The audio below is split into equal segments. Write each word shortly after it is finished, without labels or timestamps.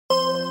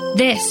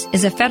This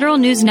is a Federal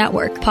News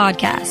Network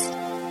podcast.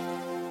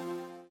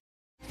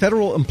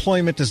 Federal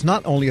employment is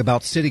not only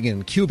about sitting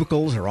in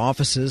cubicles or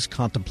offices,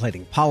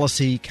 contemplating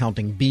policy,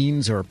 counting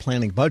beans, or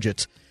planning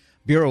budgets.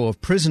 Bureau of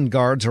Prison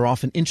Guards are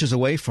often inches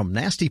away from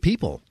nasty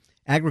people.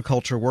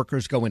 Agriculture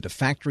workers go into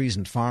factories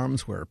and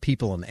farms where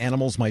people and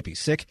animals might be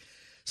sick.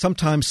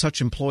 Sometimes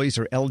such employees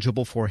are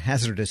eligible for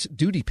hazardous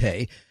duty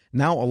pay.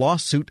 Now a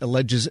lawsuit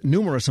alleges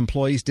numerous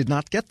employees did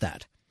not get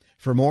that.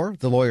 For more,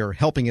 the lawyer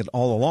helping it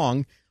all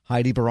along,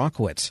 Heidi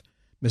Barakowitz.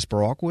 Ms.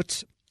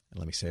 Barakowitz,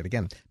 let me say it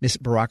again. Ms.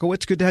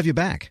 Barakowitz, good to have you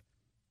back.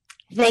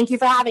 Thank you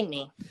for having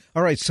me.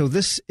 All right, so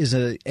this is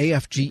a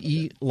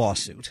AFGE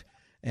lawsuit,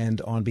 and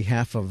on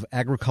behalf of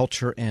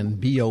agriculture and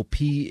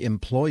BOP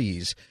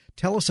employees,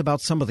 tell us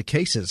about some of the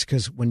cases,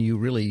 because when you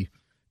really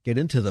get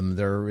into them,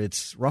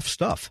 it's rough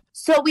stuff.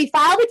 So we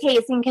filed a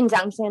case in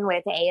conjunction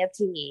with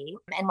AFGE,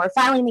 and we're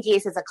filing the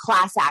case as a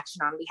class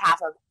action on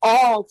behalf of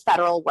all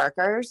federal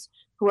workers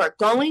who are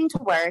going to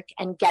work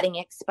and getting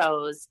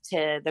exposed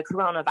to the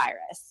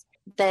coronavirus.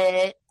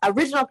 The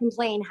original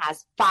complaint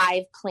has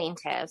 5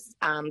 plaintiffs,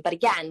 but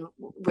again,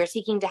 we're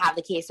seeking to have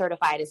the case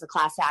certified as a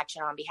class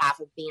action on behalf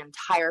of the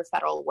entire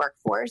federal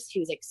workforce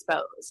who's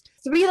exposed.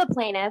 3 of the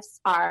plaintiffs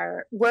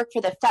work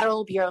for the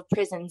Federal Bureau of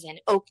Prisons in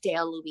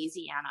Oakdale,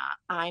 Louisiana.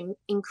 I'm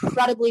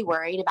incredibly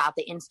worried about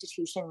the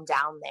institution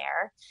down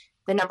there.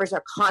 The numbers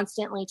are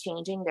constantly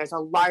changing. There's a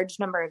large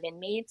number of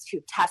inmates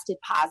who tested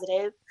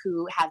positive,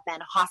 who have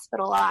been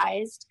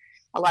hospitalized,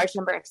 a large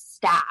number of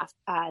staff.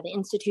 The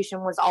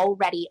institution was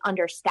already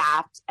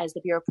understaffed, as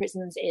the Bureau of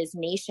Prisons is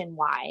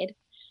nationwide.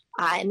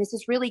 And this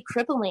is really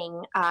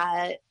crippling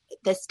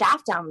the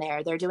staff down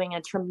there. They're doing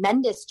a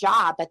tremendous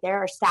job, but there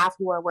are staff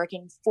who are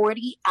working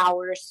 40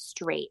 hours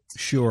straight.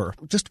 Sure.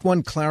 Just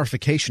one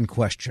clarification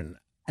question.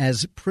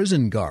 As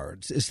prison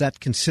guards, is that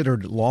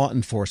considered law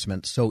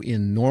enforcement? So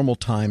in normal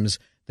times,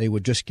 they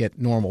would just get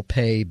normal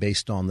pay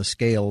based on the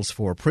scales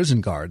for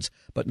prison guards,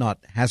 but not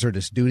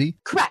hazardous duty?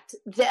 Correct.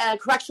 The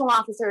correctional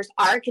officers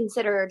are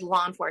considered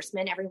law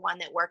enforcement. Everyone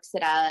that works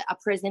at a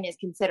prison is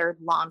considered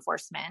law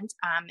enforcement,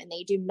 and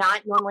they do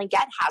not normally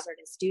get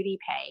hazardous duty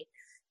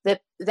pay.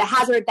 The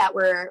hazard that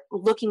we're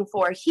looking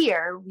for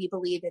here, we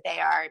believe that they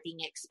are being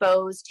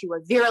exposed to a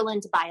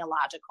virulent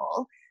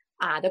biological,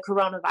 the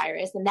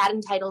coronavirus, and that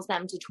entitles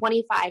them to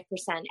 25%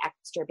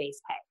 extra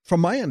base pay. From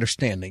my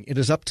understanding, it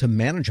is up to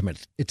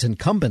management. It's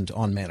incumbent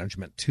on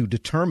management to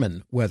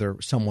determine whether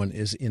someone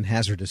is in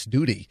hazardous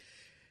duty.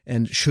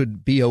 And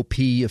should BOP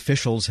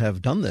officials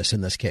have done this in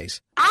this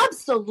case?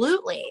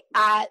 Absolutely.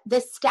 The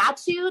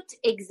statute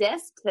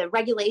exists, the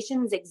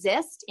regulations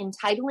exist,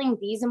 entitling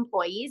these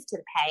employees to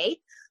the pay.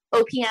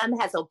 OPM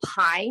has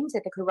opined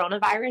that the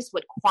coronavirus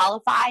would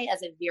qualify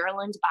as a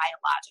virulent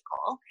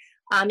biological.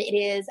 It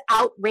is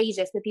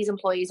outrageous that these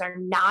employees are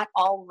not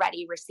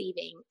already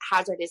receiving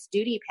hazardous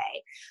duty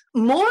pay.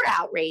 More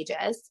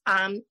outrageous,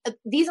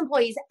 these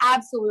employees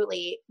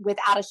absolutely,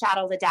 without a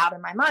shadow of a doubt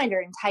in my mind,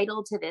 are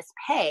entitled to this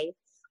pay.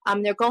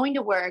 They're going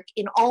to work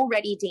in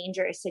already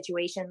dangerous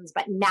situations,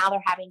 but now they're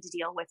having to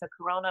deal with a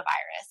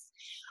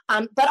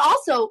coronavirus. But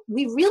also,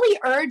 we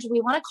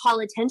want to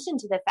call attention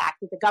to the fact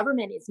that the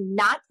government is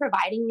not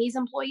providing these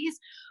employees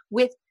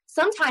with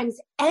sometimes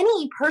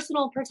any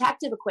personal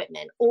protective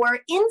equipment or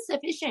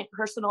insufficient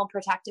personal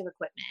protective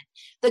equipment.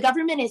 The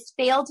government has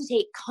failed to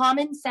take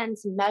common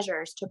sense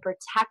measures to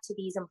protect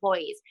these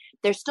employees.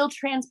 They're still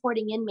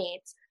transporting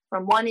inmates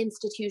from one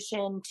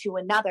institution to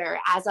another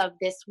as of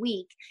this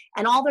week,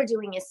 and all they're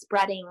doing is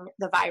spreading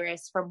the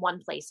virus from one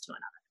place to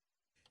another.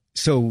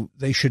 So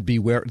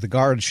the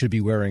guards should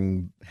be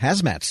wearing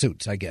hazmat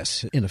suits, I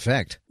guess, in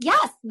effect.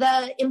 Yes,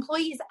 the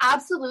employees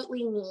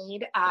absolutely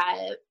need,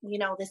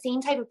 the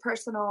same type of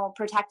personal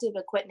protective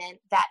equipment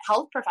that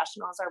health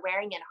professionals are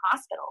wearing in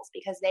hospitals,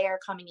 because they are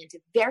coming into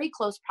very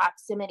close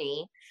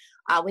proximity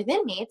with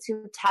inmates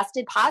who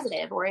tested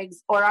positive or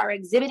are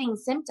exhibiting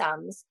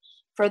symptoms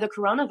for the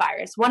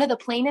coronavirus. One of the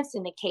plaintiffs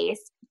in the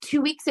case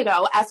 2 weeks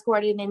ago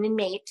escorted an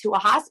inmate to a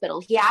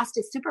hospital. He asked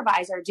his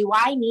supervisor, "Do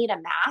I need a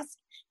mask?"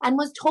 and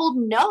was told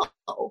no.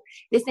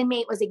 This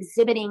inmate was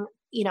exhibiting,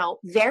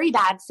 very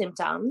bad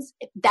symptoms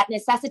that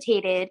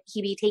necessitated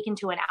he be taken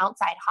to an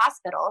outside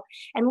hospital.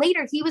 And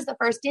later, he was the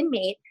first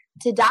inmate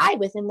to die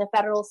within the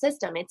federal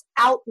system. It's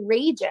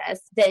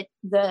outrageous that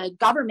the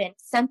government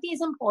sent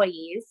these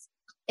employees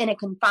in a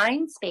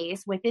confined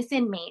space with this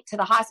inmate to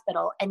the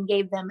hospital and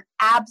gave them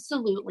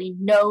absolutely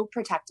no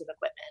protective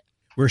equipment.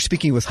 We're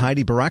speaking with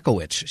Heidi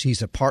Barakowitz.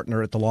 She's a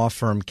partner at the law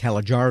firm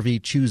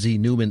Calajarvi, Chusey,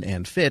 Newman,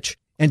 and Fitch.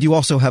 And you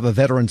also have a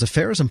Veterans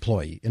Affairs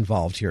employee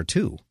involved here,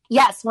 too.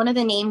 Yes, one of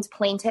the named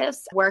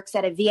plaintiffs works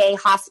at a VA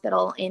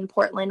hospital in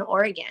Portland,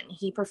 Oregon.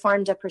 He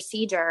performed a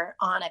procedure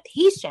on a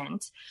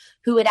patient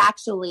who had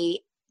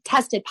actually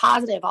tested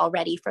positive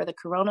already for the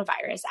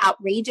coronavirus.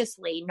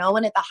 Outrageously, no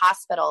one at the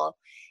hospital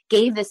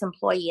gave this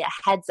employee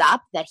a heads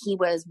up that he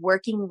was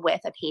working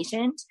with a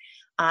patient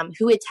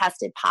who had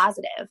tested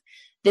positive.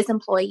 This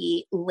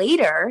employee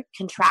later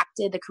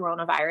contracted the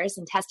coronavirus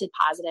and tested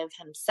positive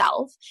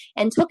himself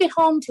and took it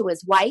home to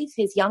his wife,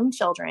 his young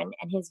children,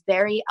 and his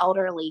very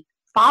elderly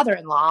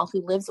father-in-law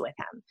who lives with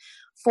him.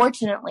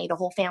 Fortunately, the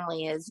whole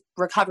family is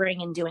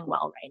recovering and doing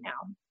well right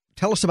now.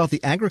 Tell us about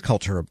the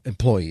agriculture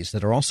employees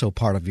that are also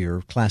part of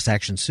your class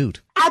action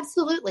suit.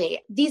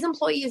 Absolutely. These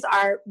employees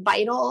are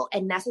vital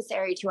and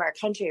necessary to our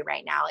country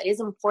right now. It is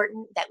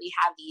important that we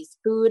have these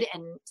food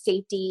and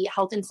safety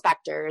health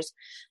inspectors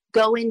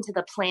go into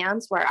the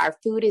plants where our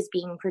food is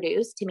being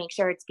produced to make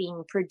sure it's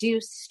being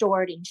produced,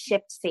 stored, and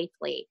shipped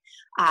safely.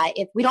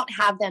 If we don't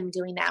have them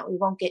doing that, we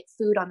won't get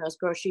food on those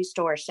grocery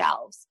store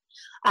shelves.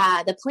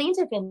 The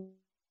plaintiff in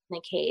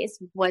the case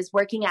was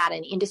working at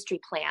an industry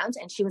plant,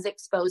 and she was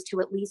exposed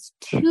to at least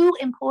 2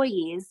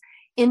 employees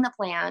in the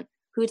plant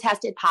who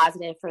tested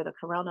positive for the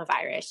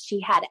coronavirus.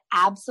 She had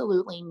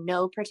absolutely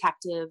no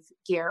protective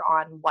gear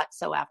on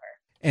whatsoever.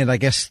 And I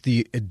guess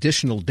the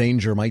additional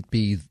danger might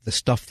be the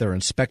stuff they're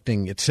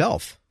inspecting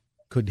itself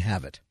could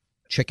have it.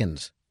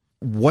 Chickens.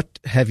 What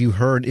have you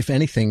heard, if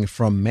anything,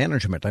 from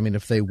management? I mean,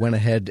 if they went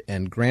ahead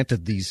and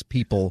granted these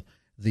people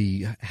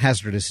the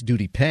hazardous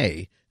duty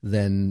pay,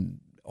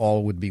 then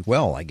all would be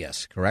well, I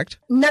guess, correct?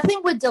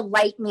 Nothing would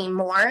delight me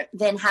more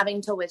than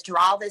having to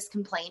withdraw this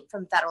complaint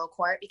from federal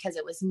court because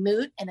it was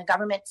moot and the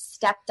government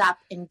stepped up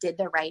and did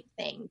the right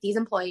thing. These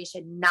employees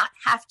should not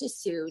have to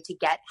sue to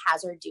get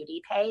hazard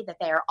duty pay that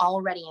they are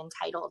already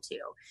entitled to.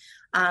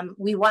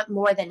 We want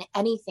more than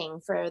anything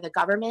for the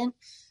government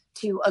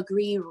to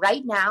agree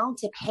right now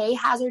to pay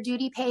hazard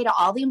duty pay to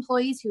all the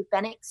employees who've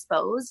been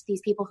exposed,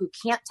 these people who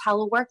can't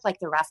telework like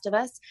the rest of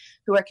us,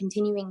 who are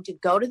continuing to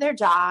go to their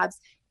jobs,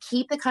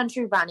 keep the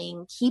country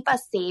running, keep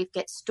us safe,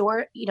 get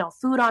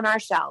food on our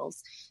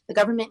shelves. The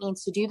government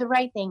needs to do the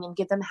right thing and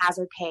give them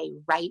hazard pay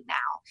right now.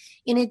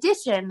 In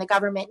addition, the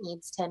government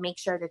needs to make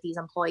sure that these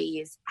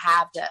employees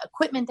have the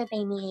equipment that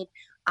they need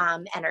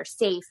and are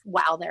safe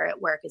while they're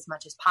at work as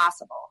much as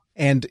possible.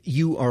 And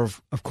you are,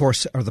 of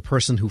course, the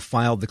person who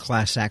filed the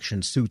class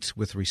action suits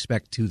with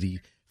respect to the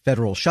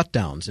federal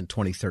shutdowns in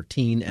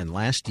 2013 and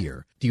last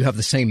year. Do you have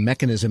the same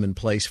mechanism in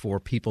place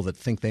for people that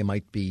think they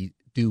might be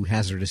due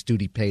hazardous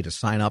duty pay to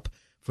sign up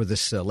for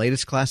this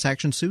latest class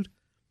action suit?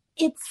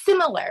 It's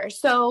similar.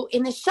 So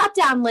in the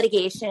shutdown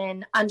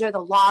litigation, under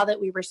the law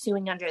that we were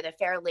suing under, the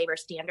Fair Labor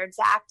Standards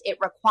Act, it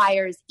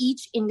requires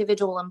each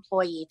individual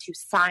employee to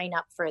sign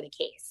up for the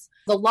case.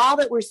 The law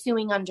that we're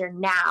suing under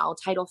now,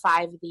 Title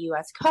V of the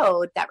U.S.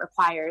 Code, that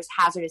requires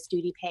hazardous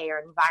duty pay or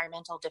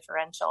environmental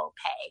differential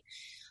pay,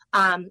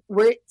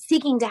 we're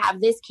seeking to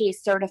have this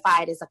case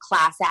certified as a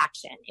class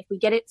action. If we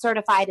get it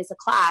certified as a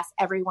class,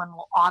 everyone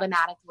will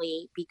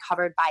automatically be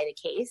covered by the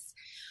case.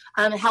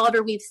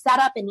 However, we've set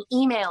up an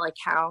email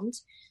account,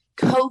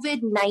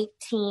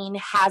 COVID-19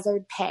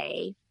 hazard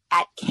pay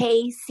at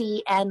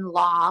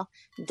kcnlaw.com.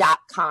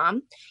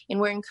 And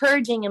we're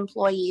encouraging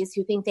employees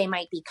who think they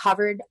might be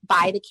covered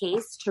by the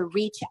case to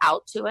reach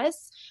out to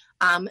us.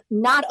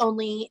 Not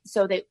only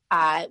so that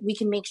we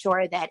can make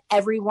sure that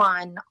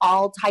everyone,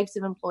 all types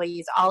of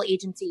employees, all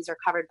agencies are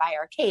covered by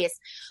our case,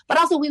 but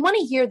also we want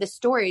to hear the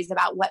stories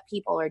about what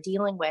people are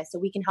dealing with so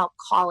we can help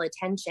call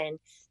attention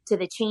to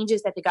the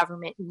changes that the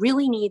government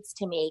really needs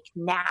to make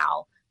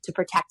now to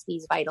protect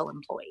these vital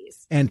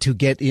employees. And to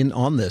get in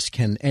on this,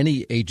 can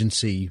any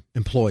agency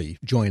employee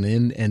join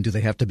in, and do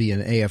they have to be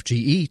an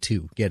AFGE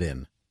to get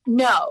in?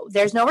 No,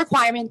 there's no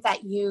requirement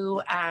that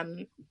you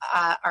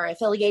are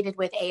affiliated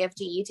with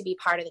AFGE to be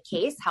part of the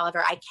case.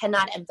 However, I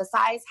cannot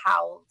emphasize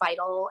how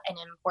vital and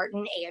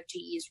important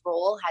AFGE's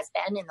role has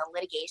been in the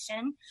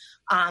litigation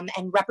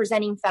and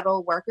representing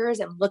federal workers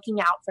and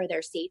looking out for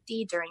their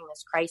safety during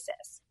this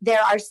crisis.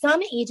 There are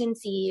some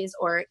agencies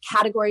or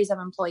categories of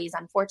employees,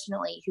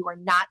 unfortunately, who are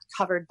not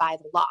covered by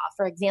the law.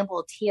 For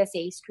example,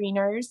 TSA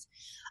screeners,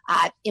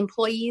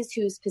 employees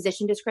whose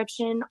position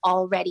description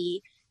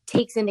already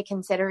takes into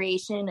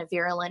consideration a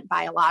virulent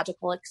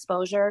biological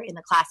exposure in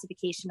the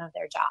classification of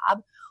their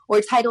job,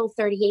 or Title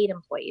 38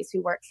 employees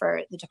who work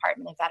for the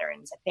Department of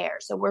Veterans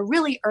Affairs. So we're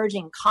really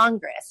urging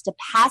Congress to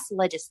pass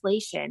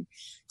legislation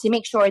to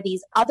make sure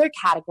these other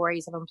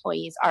categories of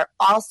employees are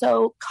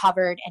also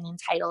covered and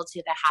entitled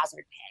to the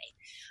hazard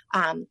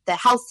pay. The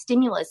House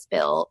stimulus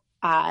bill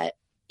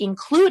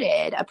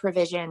included a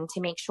provision to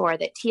make sure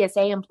that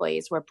TSA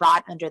employees were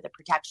brought under the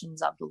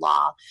protections of the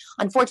law.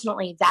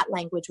 Unfortunately, that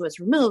language was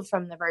removed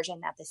from the version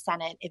that the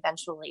Senate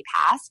eventually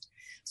passed.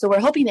 So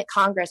we're hoping that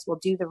Congress will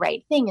do the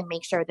right thing and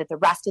make sure that the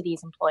rest of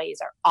these employees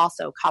are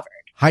also covered.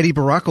 Heidi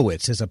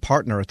Barakowitz is a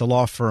partner at the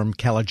law firm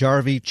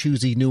Calajarvi,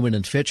 Chusey,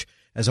 Newman & Fitch.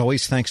 As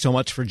always, thanks so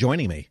much for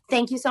joining me.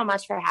 Thank you so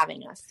much for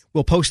having us.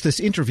 We'll post this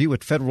interview at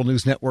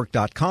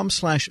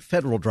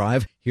federalnewsnetwork.com/Federal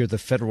Drive. Hear the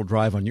Federal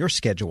Drive on your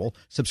schedule.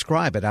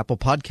 Subscribe at Apple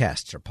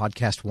Podcasts or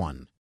Podcast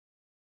One.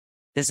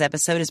 This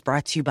episode is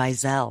brought to you by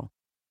Zelle.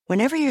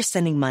 Whenever you're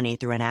sending money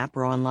through an app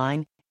or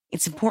online,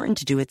 it's important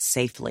to do it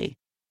safely.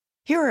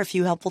 Here are a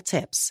few helpful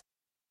tips.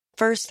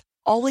 First,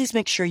 always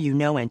make sure you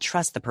know and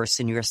trust the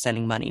person you are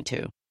sending money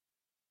to.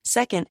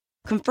 Second,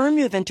 confirm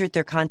you have entered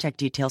their contact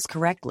details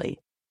correctly.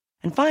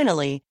 And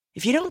finally,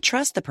 if you don't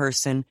trust the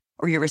person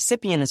or your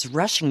recipient is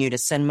rushing you to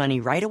send money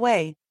right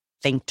away,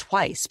 think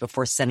twice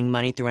before sending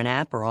money through an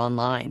app or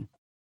online.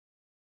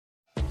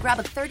 Grab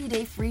a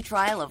 30-day free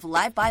trial of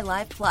Live by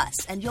Live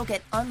Plus, and you'll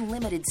get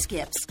unlimited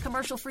skips,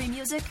 commercial-free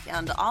music,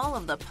 and all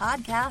of the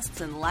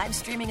podcasts and live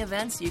streaming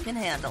events you can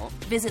handle.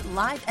 Visit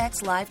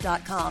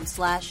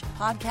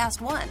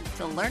livexlive.com/podcast1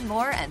 to learn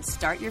more and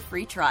start your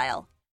free trial.